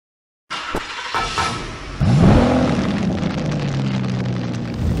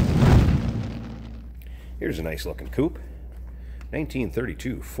Here's a nice looking coupe.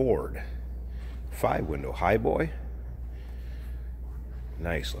 1932 Ford 5-window Highboy.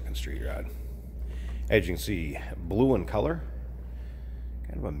 Nice looking street rod. As you can see, blue in color.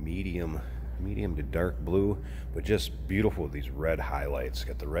 Kind of a medium to dark blue, but just beautiful with these red highlights.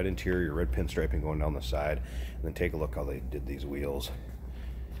 Got the red interior, red pinstriping going down the side, and then take a look how they did these wheels.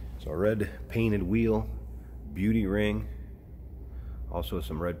 So a red painted wheel, beauty ring, also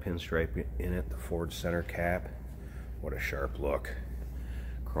some red pinstripe in it, the Ford center cap. What a sharp look.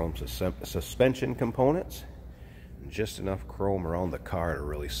 Chrome suspension components, and just enough chrome around the car to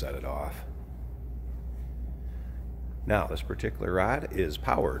really set it off. Now, this particular rod is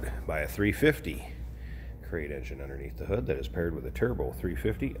powered by a 350 crate engine underneath the hood that is paired with a turbo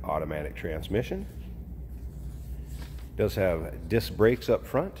 350 automatic transmission. Does have disc brakes up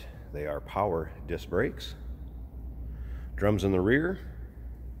front. They are power disc brakes. Drums in the rear.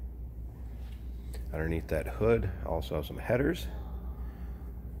 Underneath that hood, also have some headers.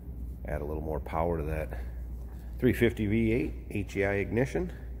 Add a little more power to that 350 V8 HEI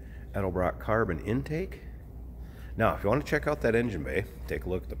ignition. Edelbrock carbon intake. Now, if you want to check out that engine bay, take a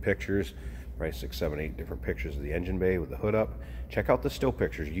look at the pictures, probably 6, 7, 8 different pictures of the engine bay with the hood up. Check out the still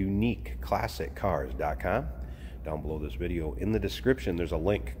pictures, uniqueclassiccars.com. Down below this video, in the description, there's a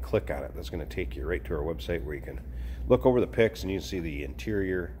link. Click on it. That's going to take you right to our website where you can look over the pics and you can see the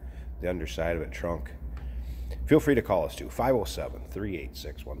interior, the underside of it, trunk. Feel free to call us too,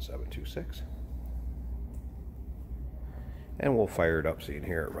 507-386-1726. And we'll fire it up so you can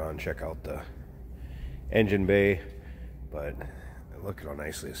hear it run. Check out the engine bay, but look at how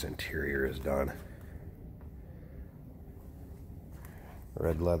nicely this interior is done.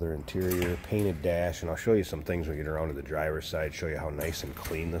 Red leather interior, painted dash, and I'll show you some things when we get around to the driver's side, show you how nice and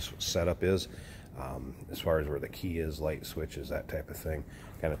clean this setup is. As far as where the key is, light switches, that type of thing,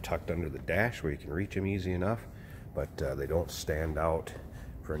 kind of tucked under the dash where you can reach them easy enough, but they don't stand out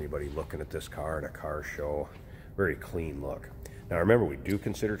for anybody looking at this car in a car show. Very clean look. Now remember, we do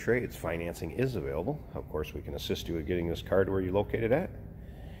consider trades. Financing is available. Of course, we can assist you with getting this car to where you're located at.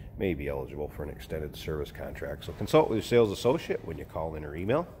 May be eligible for an extended service contract. So consult with your sales associate when you call in or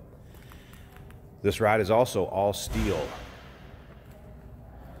email. This rod is also all steel.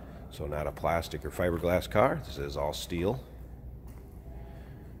 So not a plastic or fiberglass car. This is all steel.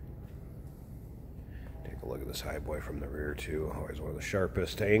 Take a look at this Highboy from the rear too. Always one of the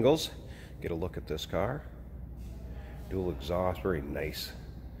sharpest angles. Get a look at this car. Dual exhaust, very nice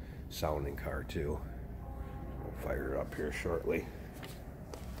sounding car too. We'll fire it up here shortly.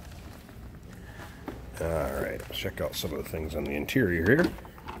 Alright, let's check out some of the things on the interior here.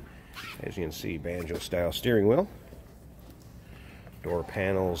 As you can see, banjo style steering wheel. Door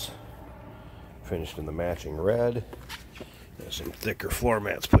panels finished in the matching red. There's some thicker floor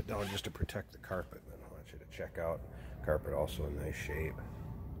mats put down just to protect the carpet. I want you to check out carpet, also in nice shape.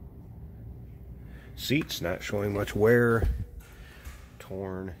 Seats not showing much wear,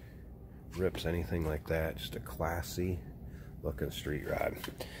 torn, rips, anything like that. Just a classy looking street rod.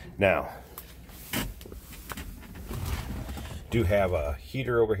 Now, do have a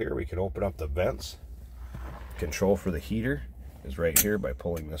heater over here. We can open up the vents. Control for the heater is right here by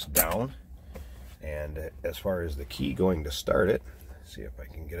pulling this down. And as far as the key going to start it, see if I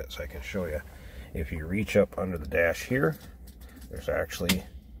can get it so I can show you. If you reach up under the dash here, there's actually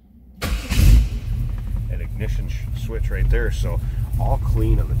an ignition switch right there. So all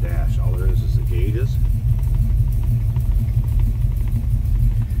clean on the dash. All there is the gauges.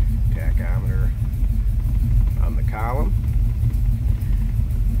 Tachometer on the column.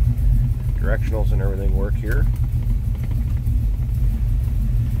 Directionals and everything work here.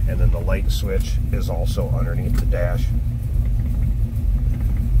 And then the light switch is also underneath the dash.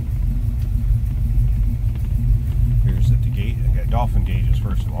 Here's the gauge. I got dolphin gauges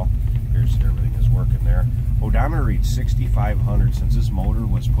first of all. Here's everything is working there. Odometer reads 6,500 since this motor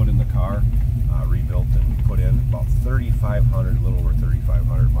was put in the car, rebuilt and put in. About 3,500, a little over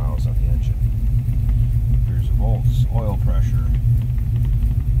 3,500 miles on the engine. Here's the volts, oil pressure,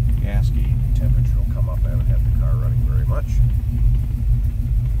 gas gauge, temperature will come up. I haven't had the car running very much.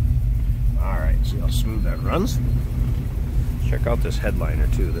 Alright, see how smooth that runs. Check out this headliner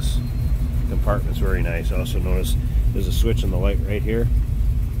too. This compartment's very nice. Also notice there's a switch in the light right here.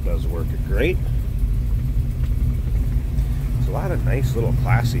 Does work great. There's a lot of nice little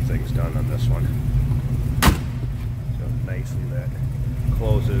classy things done on this one. So nicely that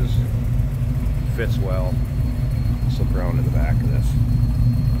closes, fits well. Slip around to the back of this.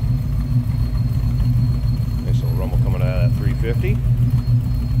 Nice little rumble coming out of that 350.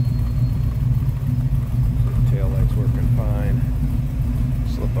 Tail lights working fine.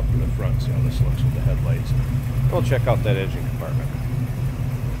 Slip up to the front, see how this this looks with the headlights. We'll check out that engine compartment.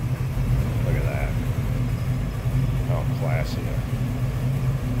 Look at that. How classy a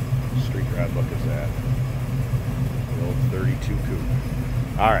street rod look is that. The old 32 Coupe.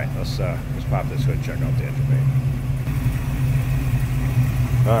 Alright, let's pop this hood and check out the engine bay.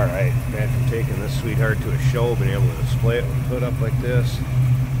 Alright, man, from taking this sweetheart to a show, being able to display it with the hood up like this,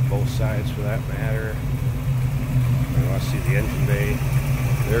 both sides for that matter. You want to see the engine bay.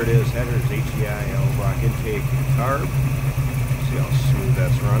 There it is, headers, HEI, L-block intake, and carb. See how smooth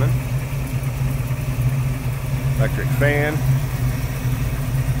that's running. Electric fan.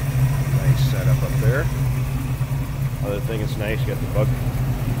 Nice setup up there. Other thing that's nice, you got the bug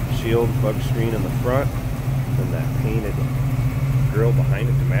shield, bug screen in the front, and that painted grill behind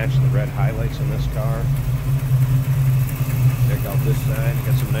it to match the red highlights in this car. Check out this side,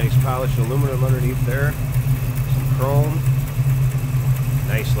 got some nice polished aluminum underneath there, some chrome.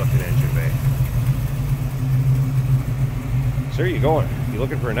 Nice looking engine bay. So there you going. You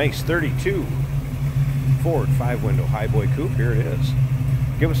looking for a nice 32 Ford 5-window Highboy Coupe? Here it is.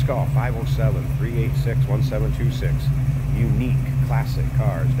 Give us a call, 507-386-1726.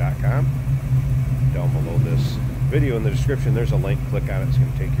 UniqueClassicCars.com. Down below this video in the description, there's a link. Click on it. It's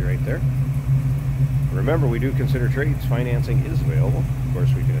going to take you right there. Remember, we do consider trades. Financing is available. Of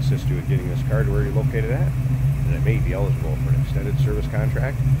course, we can assist you with getting this car to where you're located at. And it may be eligible for an extended service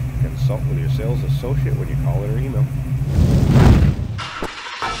contract. Consult with your sales associate when you call in or email.